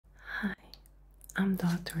I'm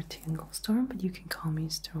Dr. Tinglestorm, but you can call me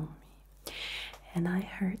Stormie. And I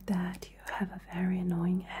heard that you have a very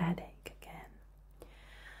annoying headache again.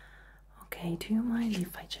 Okay, do you mind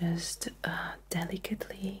if I just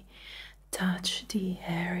delicately touch the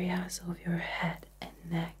areas of your head and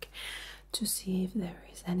neck to see if there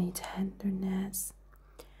is any tenderness?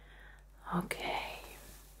 Okay,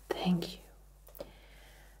 thank you.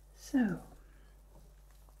 So,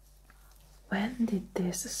 when did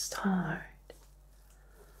this start?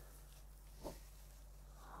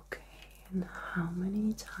 Okay, and how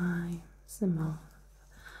many times a month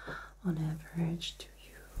on average do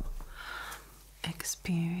you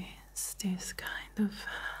experience this kind of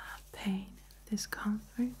pain and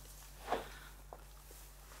discomfort?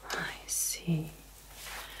 I see.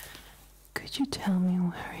 Could you tell me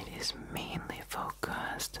where it is mainly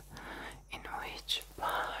focused? In which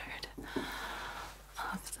part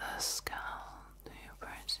of the skull do you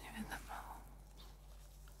perceive it the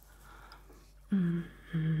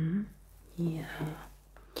most? Yeah.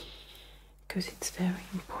 Because it's very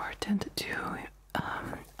important to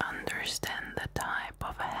understand the type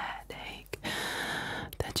of headache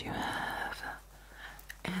that you have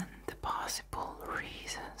and the possible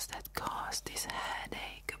reasons that cause this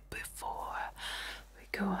headache before we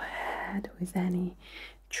go ahead with any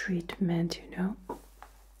treatment, you know.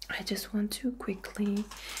 I just want to quickly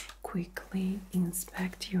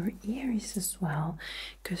inspect your ears as well,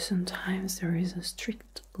 because sometimes there is a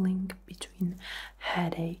strict link between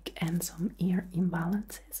headache and some ear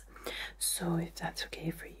imbalances. So if that's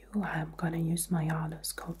okay for you, I'm gonna use my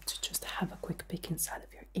otoscope to just have a quick peek inside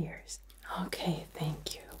of your ears. Okay,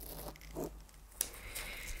 thank you.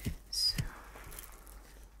 So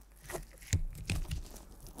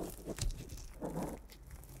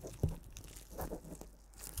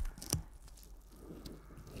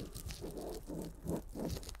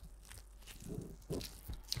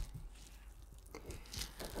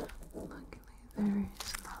luckily there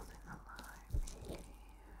is nothing alarming here.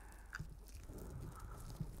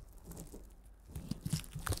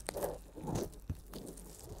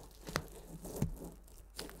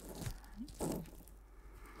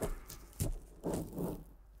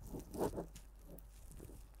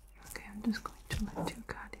 Okay, I'm just going to let your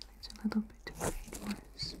cartilage a little bit to create more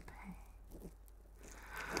space.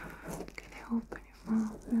 Can you open your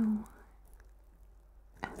mouth real wide?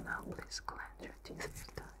 And now please clench your teeth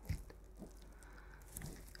real tight.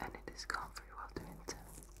 And it is gone for you while doing so.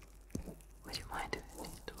 Would you mind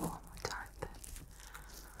doing it one more time then?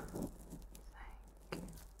 Thank you.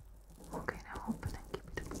 Okay, now open and keep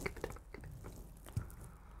it open, keep it open, keep it open.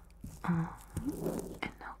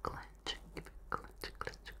 And now clench. Keep it clench,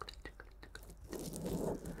 clench, clench, clench, clench.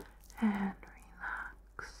 And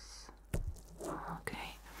relax. Okay.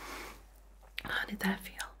 How did that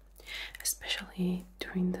feel? Especially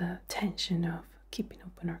during the tension of keeping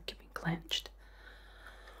open or keeping clenched.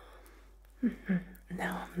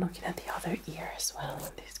 Now I'm looking at the other ear as well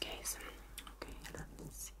in this case. Okay, let me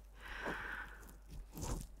see.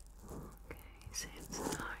 Okay, same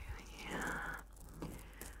scenario here.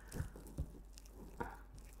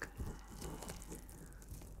 Okay.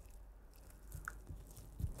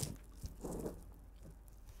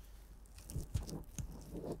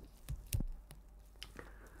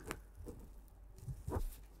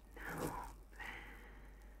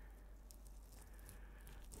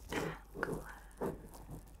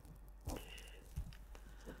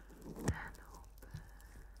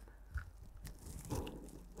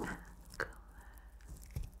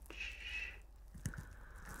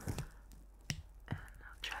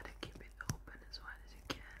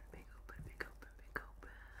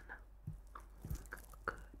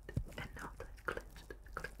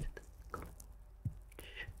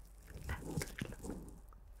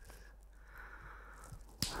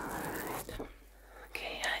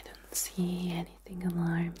 See anything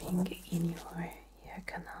alarming in your ear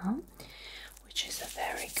canal, which is a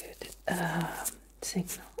very good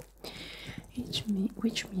signal,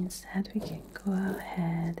 which means that we can go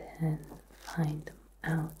ahead and find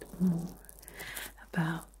out more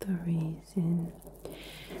about the reason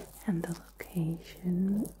and the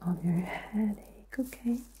location of your headache.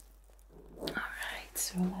 Okay, alright,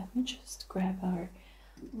 so let me just grab our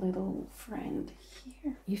little friend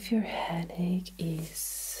here. If your headache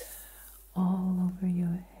is all over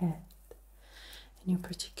your head and you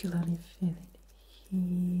particularly feel it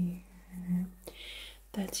here,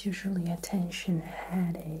 that's usually a tension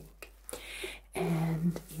headache,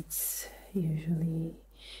 and it's usually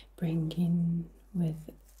bringing with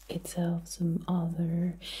itself some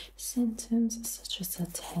other symptoms such as a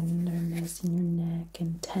tenderness in your neck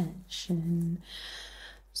and tension.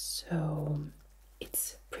 So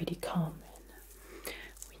pretty common.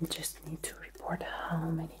 We just need to report how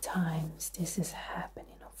many times this is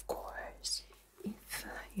happening, of course. If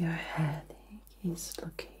your headache is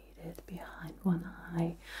located behind one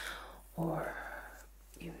eye, or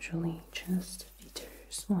usually just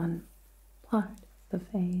features one part of the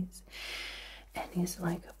face, and is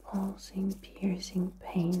like a pulsing, piercing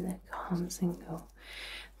pain that comes and goes,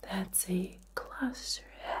 that's a cluster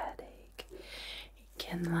headache. It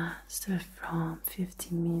can last from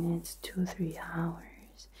 15 minutes to 3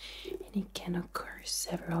 hours, and it can occur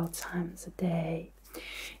several times a day.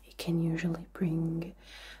 It can usually bring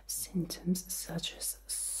symptoms such as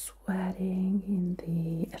sweating in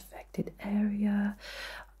the affected area,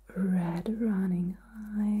 red running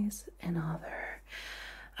eyes, and other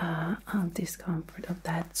discomfort of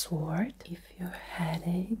that sort. If your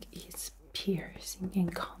headache is piercing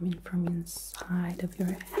and coming from inside of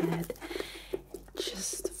your head, it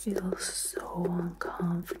just feels so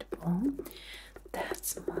uncomfortable,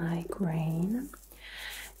 that's migraine.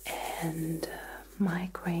 And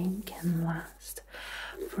migraine can last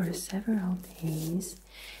for several days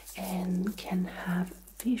and can have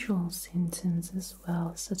visual symptoms as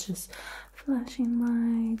well, such as flashing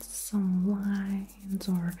lights, some lines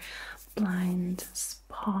or blind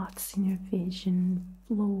spots in your vision,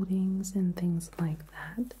 floatings and things like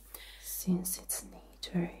that. Since its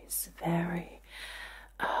nature is very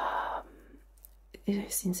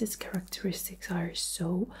since its characteristics are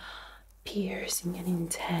so piercing and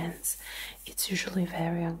intense, it's usually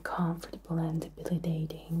very uncomfortable and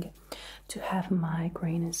debilitating to have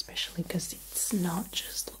migraine, especially because it's not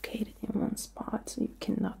just located in one spot, so you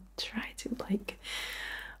cannot try to like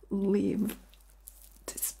live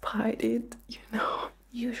despite it, you know.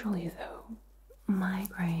 Usually though,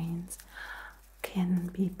 migraines can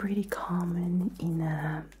be pretty common in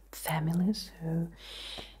a family, so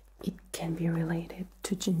it can be related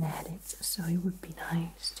to genetics, so it would be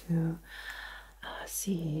nice to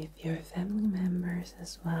see if your family members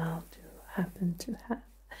as well do happen to have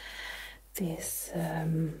this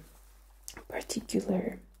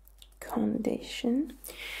particular condition.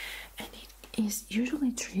 And it is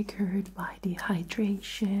usually triggered by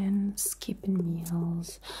dehydration, skipping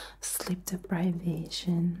meals, sleep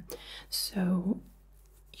deprivation, so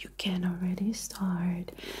you can already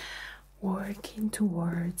start working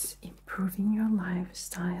towards improving your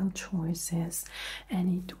lifestyle choices,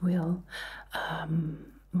 and it will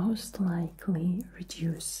most likely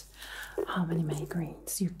reduce how many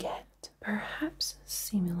migraines you get. Perhaps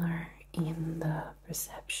similar in the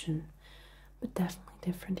perception, but definitely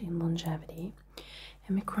different in longevity.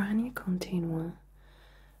 Hemicrania continua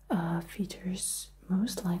features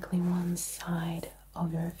most likely one side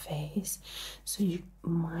of your face, so you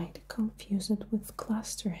might confuse it with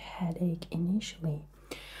cluster headache initially,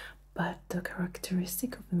 but the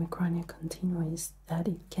characteristic of hemicrania continua is that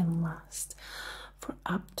it can last for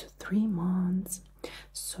up to 3 months,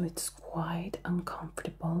 so it's quite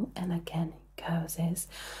uncomfortable, and again it causes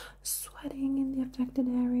sweating in the affected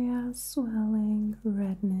area, swelling,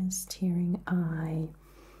 redness, tearing eye,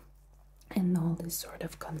 and all these sort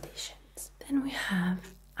of conditions. Then we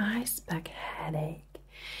have icepack headache.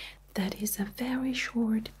 That is a very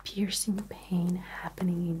short piercing pain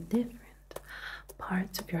happening in different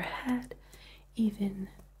parts of your head, even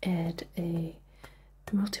at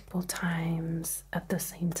multiple times at the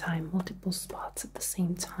same time, multiple spots at the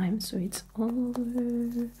same time, so it's all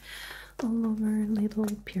over little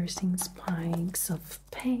piercing spikes of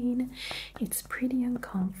pain. It's pretty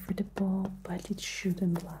uncomfortable, but it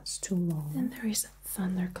shouldn't last too long. Then there is a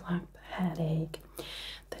thunderclap headache.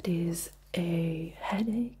 That is a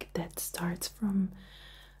headache that starts from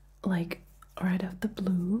like right off the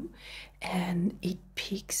blue, and it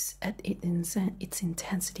peaks at its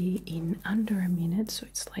intensity in under a minute, so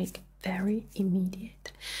it's like very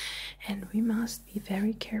immediate. And we must be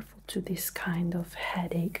very careful to this kind of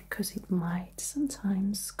headache, because it might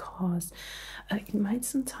sometimes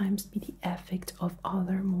be the effect of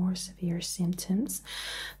other more severe symptoms,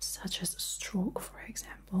 such as stroke, for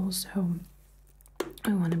example. So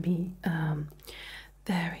I want to be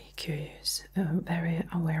very curious, very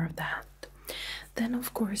aware of that. Then,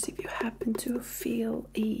 of course, if you happen to feel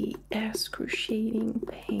a excruciating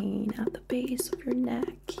pain at the base of your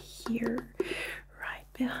neck here, right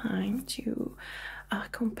behind you,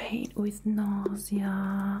 accompanied with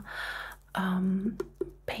nausea,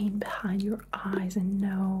 pain behind your eyes and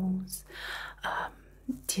nose,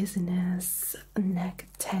 dizziness, neck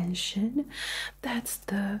tension, that's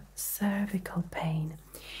the cervical pain.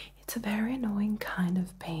 It's a very annoying kind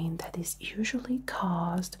of pain that is usually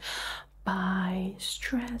caused by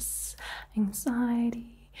stress,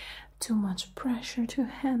 anxiety, too much pressure to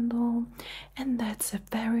handle, and that's a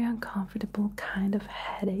very uncomfortable kind of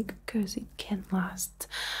headache because it can last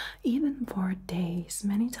even for days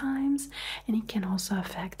many times, and it can also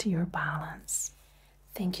affect your balance.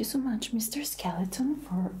 Thank you so much, Mr. Skeleton,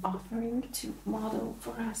 for offering to model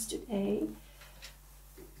for us today.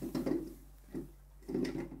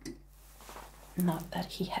 Not that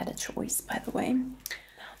he had a choice, by the way.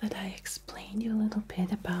 Now that I explained you a little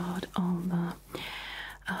bit about all the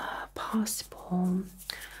possible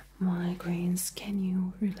migraines, can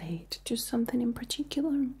you relate to something in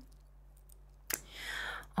particular?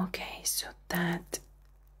 Okay, so that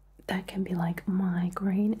can be like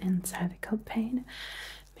migraine and cervical pain.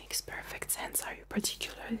 Makes perfect sense. Are you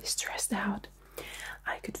particularly stressed out?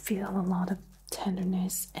 I could feel a lot of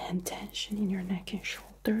tenderness and tension in your neck and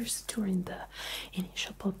shoulders during the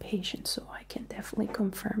initial palpation, so I can definitely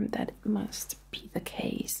confirm that it must be the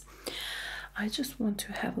case. I just want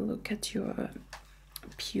to have a look at your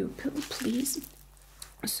pupil, please.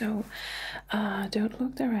 So don't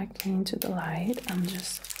look directly into the light. I'm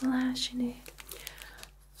just flashing it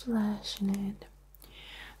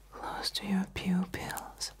close to your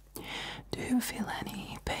pupils. Do you feel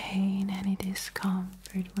any pain, any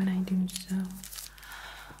discomfort when I do so?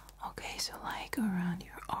 Okay, so like around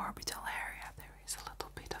your orbital area there is a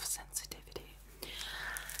little bit of sensitivity.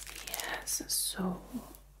 Yes, so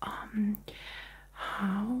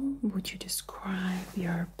how would you describe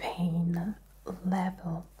your pain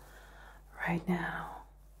level right now?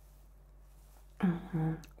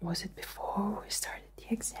 Was it before we started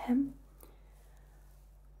the exam?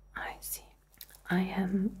 I see. I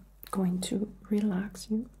am going to relax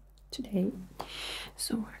you today,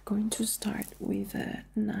 so we're going to start with a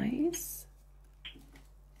nice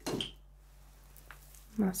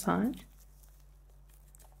massage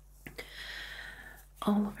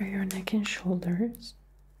all over your neck and shoulders,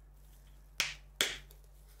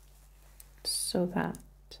 so that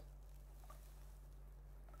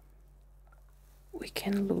we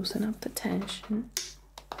can loosen up the tension.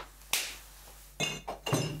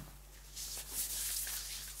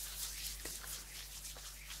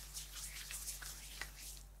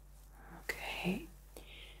 Okay,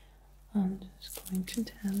 I'm just going to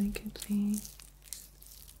delicately,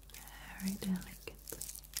 very delicately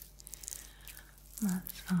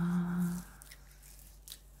massage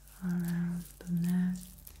around the neck.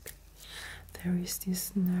 There is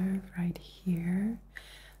this nerve right here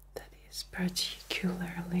that is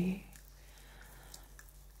particularly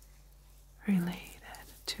related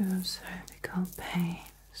to cervical pain,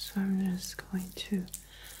 so I'm just going to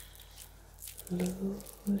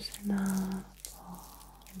loosen up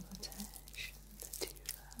all the tension that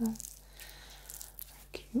you have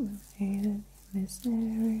accumulated in this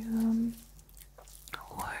area,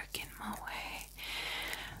 working my way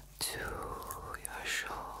to your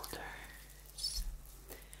shoulders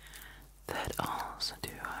that also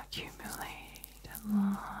do accumulate a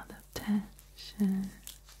lot of tension,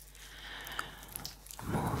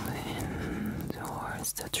 moving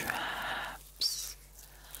towards the traps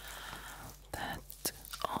that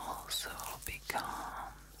also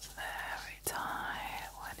becomes very tight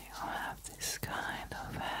when you have this kind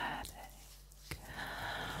of headache.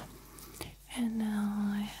 And now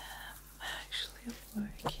I am actually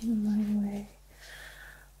working my way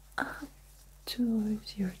up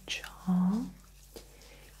towards your jaw.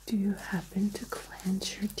 Do you happen to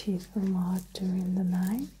clench your teeth a lot during the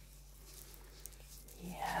night?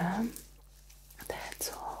 Yeah,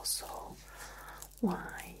 that's also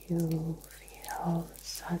why you feel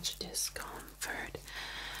such discomfort,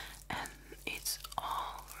 and it's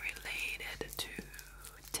all related to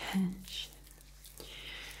tension,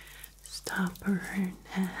 stubborn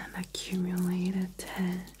and accumulated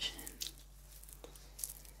tension.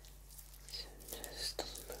 So just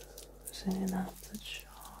loosening up the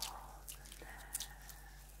jaw, the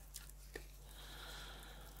neck.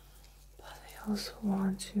 But I also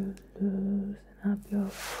want to loosen up your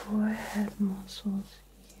forehead muscles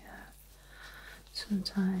here.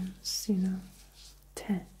 Sometimes,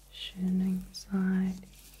 tension, anxiety,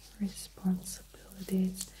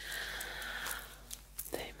 responsibilities,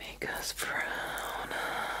 they make us frown,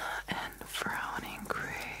 and frowning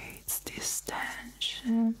creates this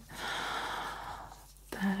tension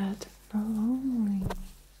that not only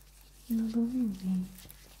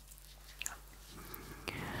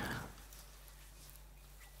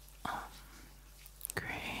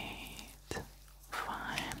create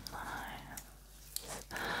fine lines,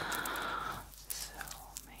 so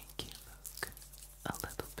make you look a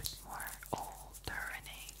little bit more older and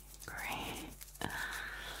angry,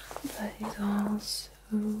 but it also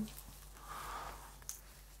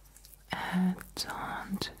adds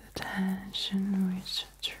on to the tension, which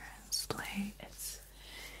translates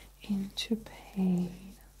into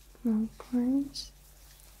pain, of course.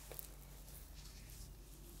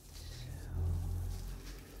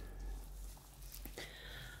 I'm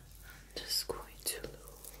just going to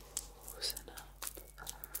loosen up,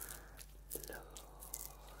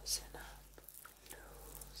 loosen up,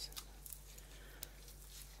 loosen up.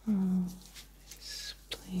 Oh,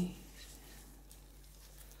 please.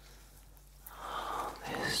 Oh,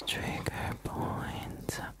 this trigger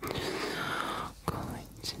point. I'm going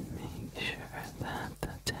to make sure that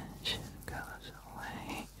the tension goes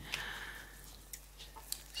away.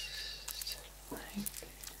 Just like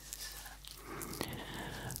this.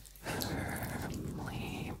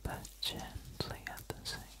 Firmly but gently at the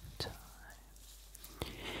same time.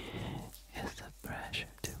 Is the pressure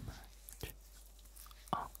too much?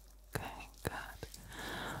 Okay, good.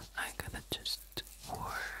 I gotta just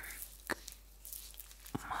work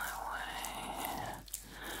my way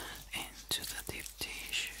into the deep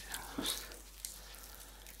tissues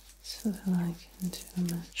so that I can do a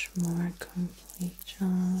much more complete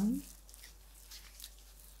job.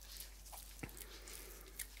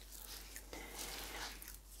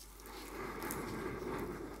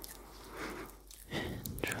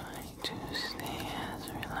 Trying to stay as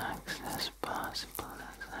relaxed as possible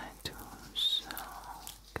as I do so.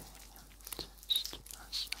 Okay, I'm just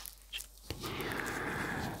massaging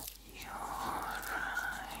your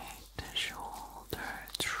right shoulder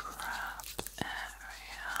trap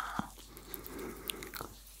area.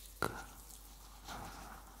 Good.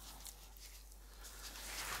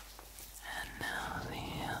 And now the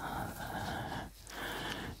other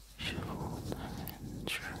shoulder and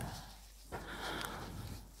trap.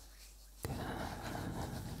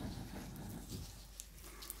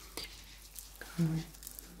 Going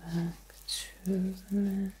back to the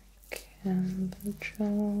neck and the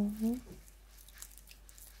jaw.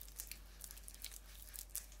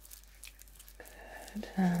 Good,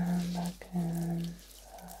 and again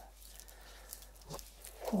the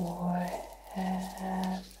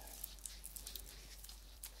forehead.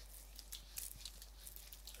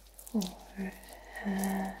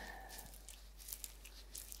 Forehead.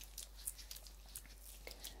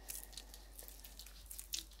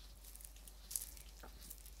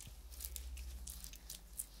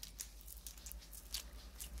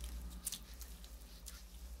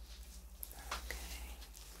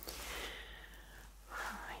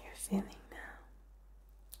 Feeling now.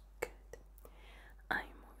 Good. I'm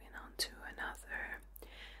moving on to another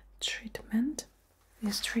treatment.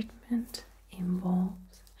 This treatment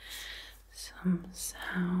involves some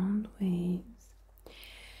sound waves,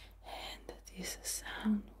 and these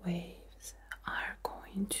sound waves are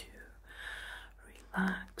going to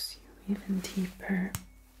relax you even deeper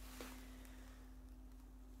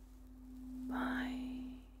by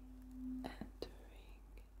entering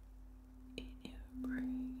in your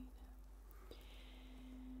brain.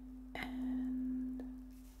 And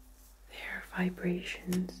their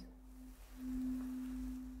vibrations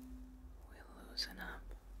will loosen up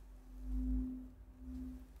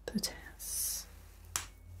the tense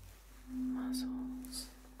muscles.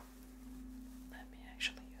 Let me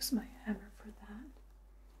actually use my hammer for that,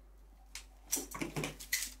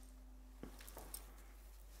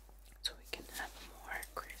 so we can have a more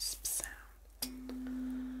crisp sound.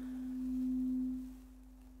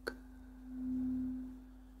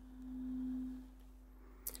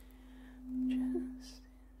 Just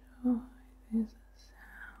enjoy these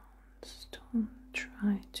sounds. Don't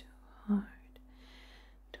try too hard.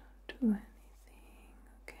 Don't do anything,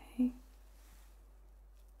 okay?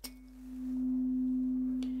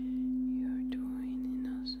 You're doing an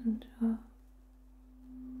awesome job.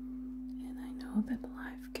 And I know that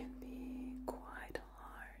life can be quite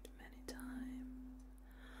hard many times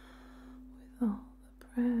with all the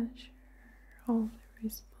pressure, all the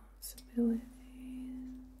responsibilities.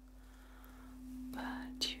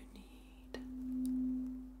 But you need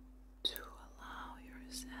to allow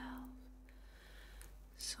yourself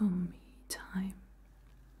some me time,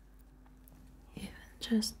 even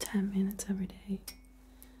just 10 minutes every day,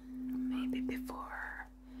 maybe before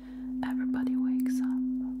everybody wakes up,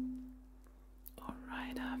 or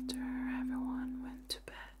right after everyone went to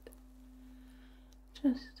bed.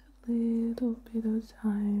 Just a little bit of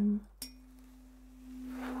time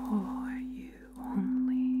for you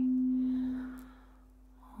only.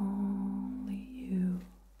 Only you,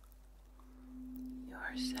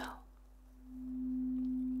 yourself,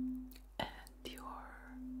 and your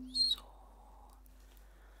soul.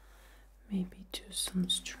 Maybe do some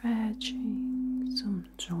stretching, some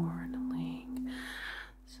journaling,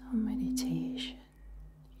 some meditation.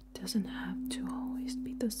 doesn't have to always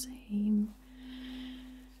be the same.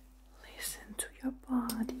 Listen to your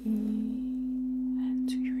body and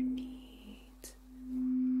to your needs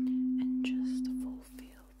and just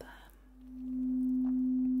fulfill them,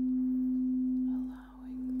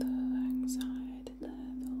 allowing the anxiety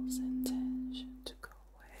levels and tension to go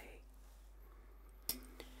away.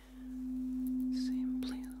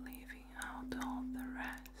 Simply leaving out all the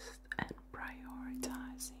rest and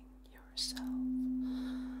prioritizing yourself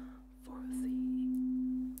for the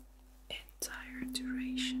entire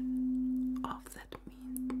duration of that me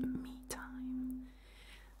time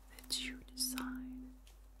that you decide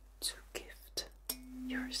to gift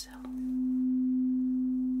yourself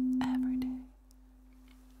every day.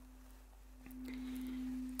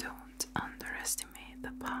 Don't underestimate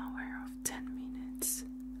the power of 10 minutes.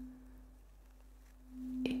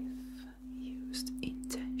 If used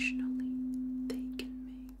intentionally, they can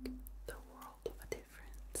make the world of a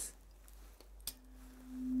difference.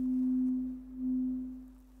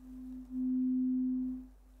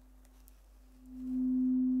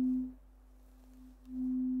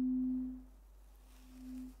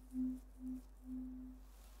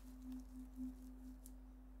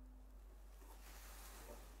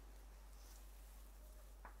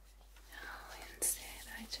 Instead,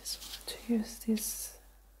 I just want to use this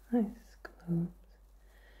nice globes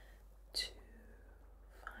to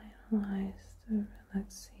finalize the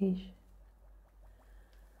relaxation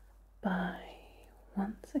by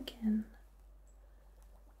once again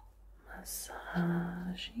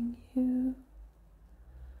massaging you,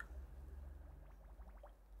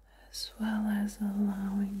 as well as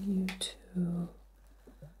allowing you to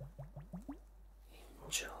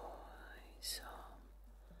enjoy some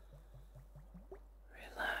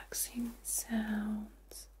relaxing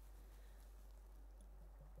sounds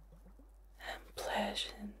and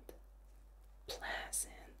pleasant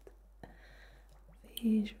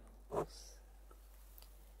visuals.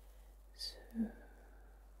 So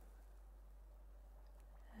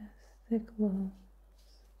as the gloves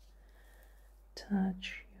touch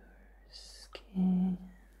your skin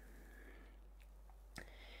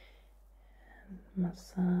and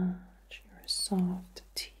massage your soft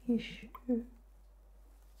tissue,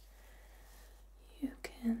 you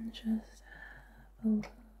can just have a look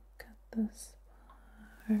at the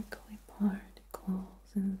sparkly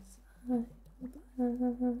particles inside them. Or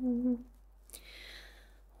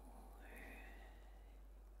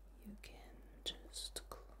you can just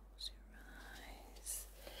close your eyes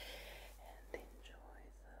and enjoy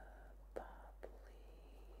the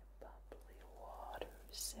bubbly water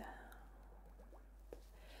sound.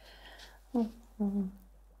 With the relaxation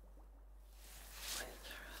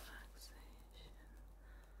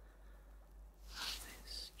of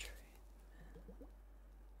this treatment.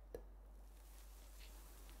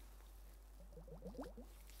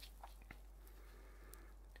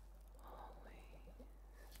 Always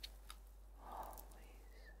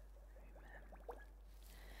remember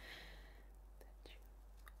that you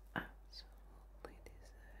absolutely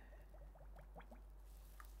deserve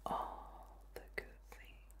all the good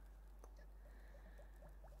things,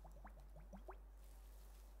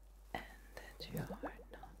 and that you are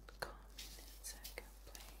not coming in second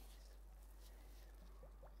place.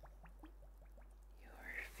 Your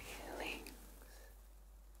feelings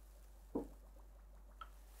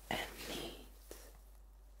and needs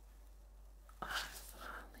are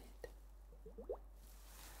valid,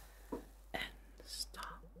 and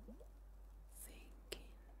stop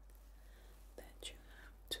thinking that you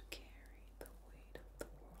have to carry the weight of the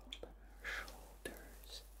world on your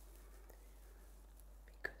shoulders,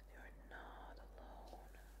 because you're not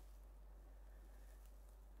alone.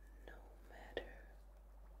 No matter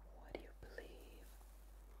what you believe,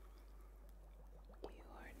 you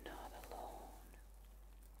are not alone.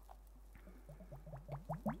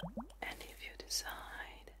 And if you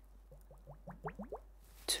decide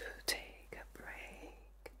to take a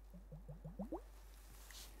break,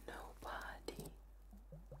 nobody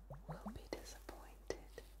will be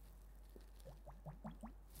disappointed.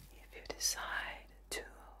 If you decide to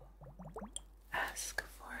ask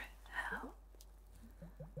for help,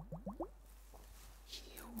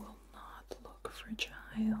 you will not look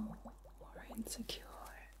fragile or insecure,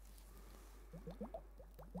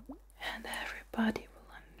 and everybody will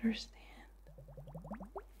understand.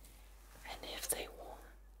 And if they want,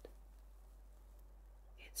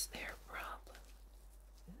 it's their problem,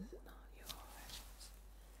 it's not yours.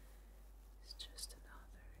 It's just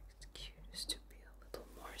another excuse to be a little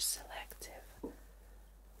more selective with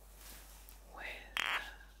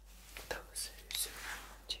those who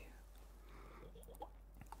surround you,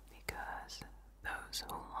 because those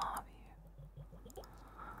who love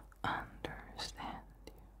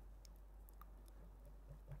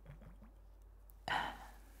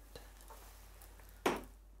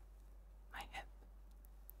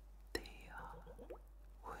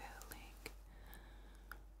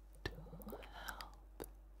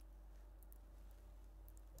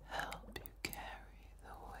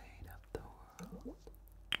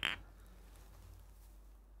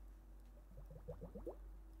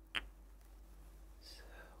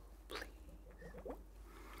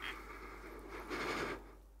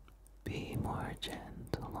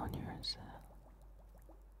yourself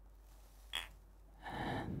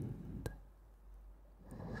and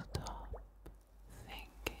stop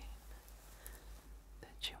thinking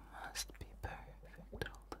that you must be perfect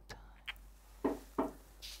all the time,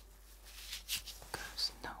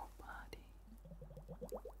 because nobody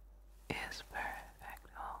is perfect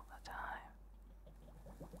all the time.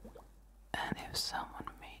 And if someone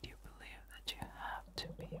made you believe that you have to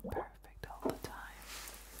be perfect all the time,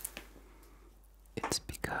 it's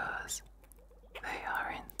because they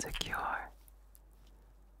are insecure.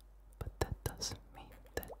 But that doesn't mean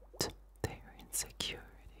that their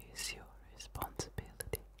insecurity is your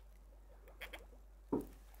responsibility.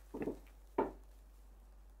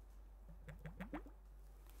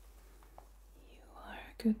 You are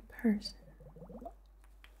a good person,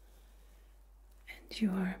 and you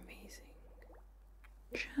are amazing,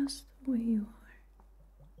 just the way you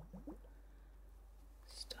are.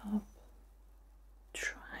 Stop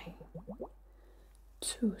trying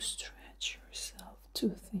to stretch yourself too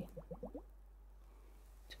thin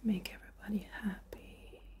to make everybody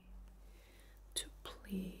happy, to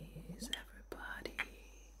please everybody.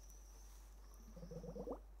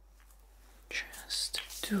 Just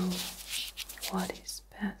do what is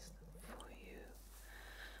best for you,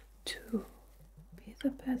 to be the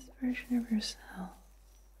best version of yourself.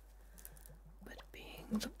 But being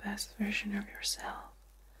the best version of yourself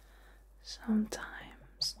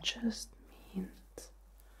sometimes just means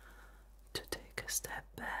to take a step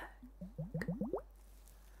back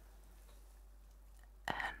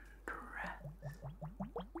and rest,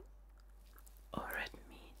 or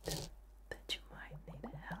admit that you might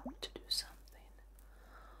need help to do something,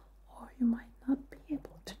 or you might not be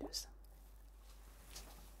able to do something.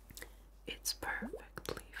 It's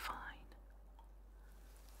perfectly fine.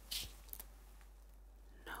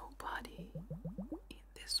 Nobody in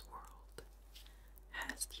this world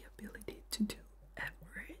has the ability to do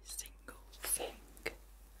every single thing.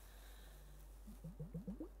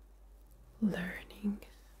 Learning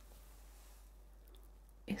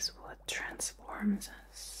is what transforms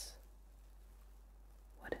us,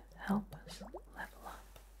 what helps us level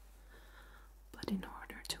up. But in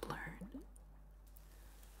order to learn,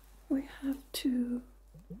 we have to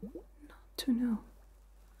not to know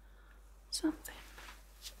something.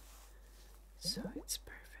 So it's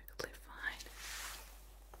perfectly fine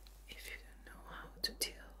if you don't know how to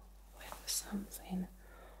deal with something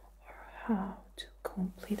or how to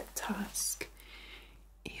complete a task,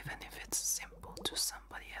 even if it's simple to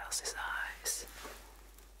somebody else's eyes.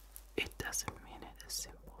 It doesn't mean it is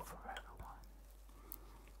simple for everyone.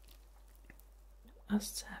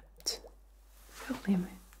 Accept your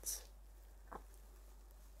limits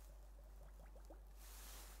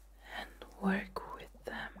and work with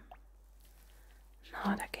them,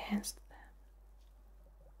 not against them.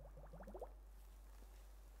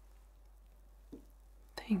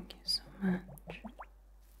 Thank you so much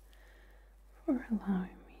for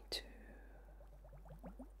allowing me to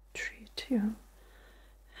treat your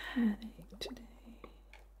headache today.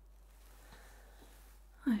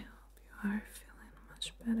 I hope you are feeling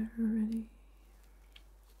much better already.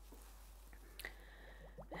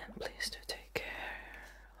 And please do take care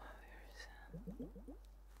of yourself.